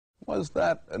Was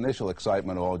that initial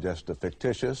excitement all just a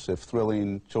fictitious, if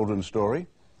thrilling, children's story?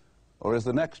 Or is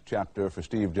the next chapter for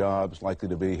Steve Jobs likely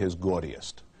to be his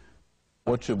gaudiest?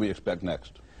 What should we expect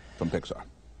next from Pixar?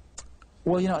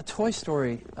 Well, you know, Toy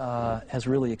Story has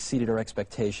really exceeded our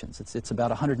expectations. It's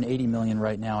about $180 million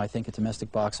right now, I think, at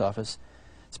domestic box office.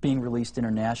 It's being released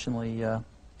internationally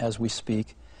as we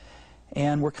speak.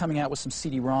 And we're coming out with some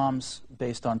CD-ROMs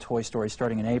based on Toy Story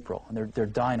starting in April. And they're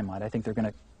dynamite. I think they're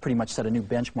going to pretty much set a new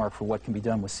benchmark for what can be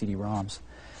done with CD-ROMs.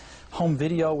 Home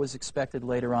video was expected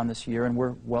later on this year, and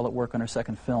we're well at work on our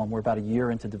second film. We're about a year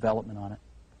into development on it.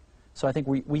 So I think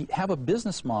we have a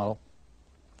business model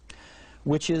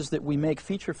which is that we make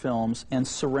feature films and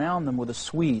surround them with a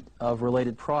suite of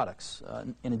related products.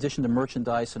 In addition to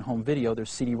merchandise and home video,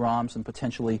 there's CD-ROMs and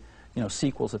potentially, you know,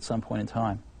 sequels at some point in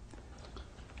time.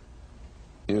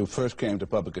 You first came to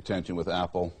public attention with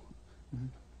Apple.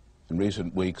 In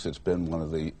recent weeks, it's been one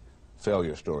of the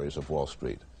failure stories of Wall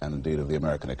Street and indeed of the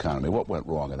American economy. What went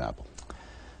wrong at Apple?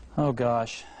 Oh,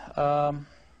 gosh.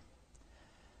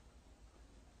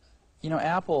 You know,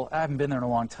 Apple, I haven't been there in a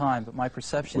long time, but my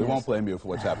perception is... We won't blame you for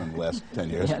what's happened in the last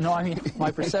 10 years. Yeah, no, I mean, my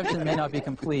perception may not be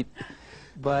complete,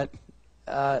 but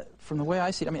from the way I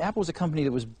see it, I mean, Apple was a company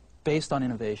that was based on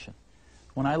innovation.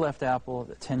 When I left Apple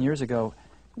 10 years ago,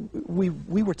 we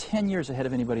were 10 years ahead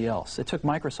of anybody else. It took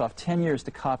Microsoft 10 years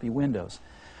to copy Windows.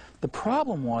 The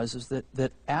problem was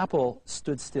that Apple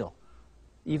stood still.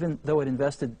 Even though it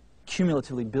invested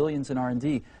cumulatively billions in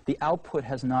R&D, the output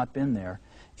has not been there,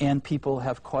 and people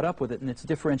have caught up with it, and its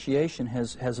differentiation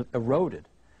has eroded,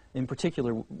 in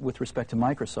particular with respect to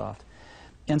Microsoft.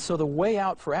 And so the way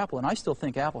out for Apple, and I still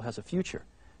think Apple has a future.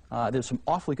 There's some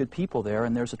awfully good people there,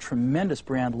 and there's a tremendous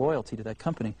brand loyalty to that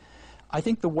company. I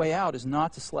think the way out is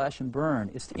not to slash and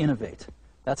burn, it's to innovate.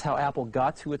 That's how Apple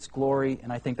got to its glory,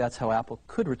 and I think that's how Apple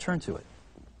could return to it.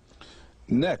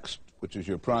 Next, which is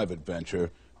your private venture,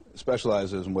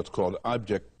 specializes in what's called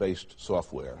object-based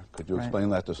software. Could you explain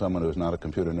that to someone who's not a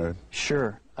computer nerd?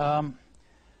 Sure.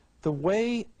 The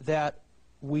way that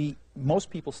most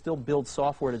people still build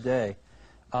software today,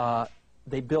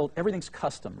 everything's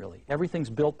custom, really. Everything's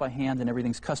built by hand and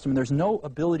everything's custom. There's no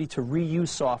ability to reuse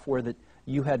software that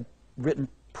you had written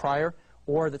prior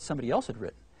or that somebody else had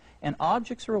written. And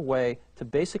objects are a way to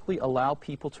basically allow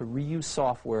people to reuse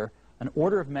software an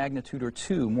order of magnitude or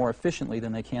two more efficiently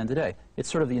than they can today. It's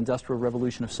sort of the industrial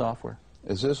revolution of software.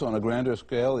 Is this on a grander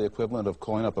scale the equivalent of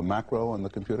calling up a macro on the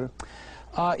computer?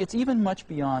 It's even much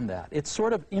beyond that. It's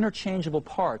sort of interchangeable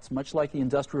parts, much like the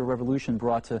industrial revolution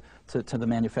brought to the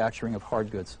manufacturing of hard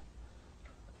goods.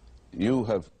 You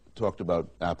have talked about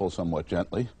Apple somewhat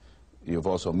gently. You've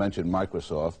also mentioned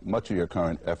Microsoft. Much of your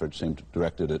current efforts seem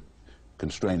directed at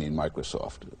constraining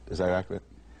Microsoft. Is that accurate?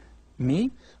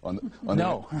 Me?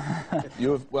 No.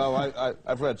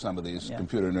 I've read some of these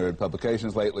computer nerd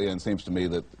publications lately, and it seems to me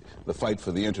that the fight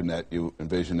for the Internet you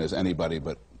envision as anybody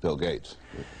but Bill Gates.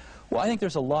 Well, I think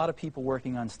there's a lot of people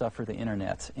working on stuff for the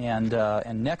Internet,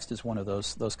 and Next is one of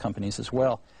those companies as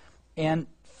well. And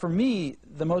for me,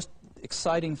 the most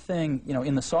exciting thing, you know,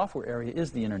 in the software area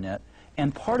is the Internet,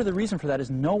 and part of the reason for that is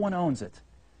no one owns it.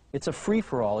 It's a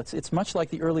free-for-all. It's much like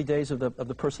the early days of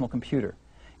the personal computer.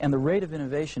 And the rate of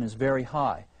innovation is very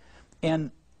high.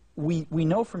 And we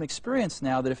know from experience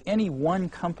now that if any one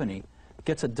company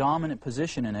gets a dominant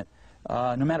position in it,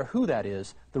 no matter who that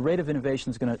is, the rate of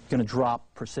innovation is going to drop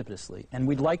precipitously. And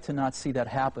we'd like to not see that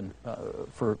happen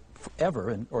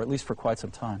forever, or at least for quite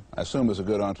some time. I assume as a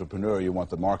good entrepreneur you want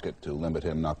the market to limit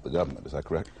him, not the government. Is that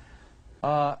correct?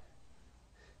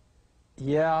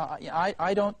 Yeah,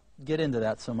 I don't get into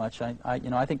that so much.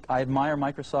 I think I admire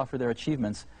Microsoft for their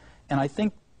achievements. And I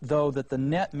think, though, that the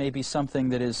net may be something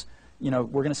that is, you know,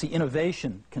 we're going to see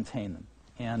innovation contain them.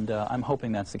 And I'm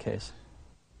hoping that's the case.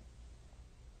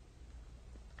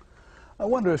 I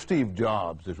wonder if Steve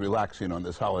Jobs is relaxing on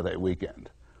this holiday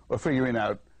weekend or figuring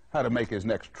out how to make his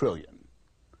next trillion.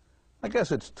 I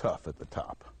guess it's tough at the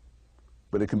top,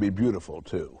 but it can be beautiful,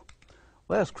 too.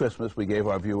 Last Christmas, we gave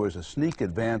our viewers a sneak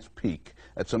advance peek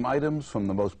at some items from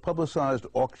the most publicized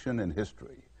auction in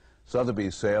history,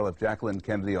 Sotheby's sale of Jacqueline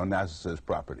Kennedy Onassis's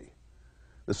property.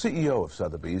 The CEO of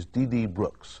Sotheby's, D.D.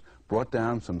 Brooks, brought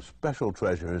down some special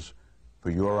treasures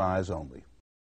for your eyes only.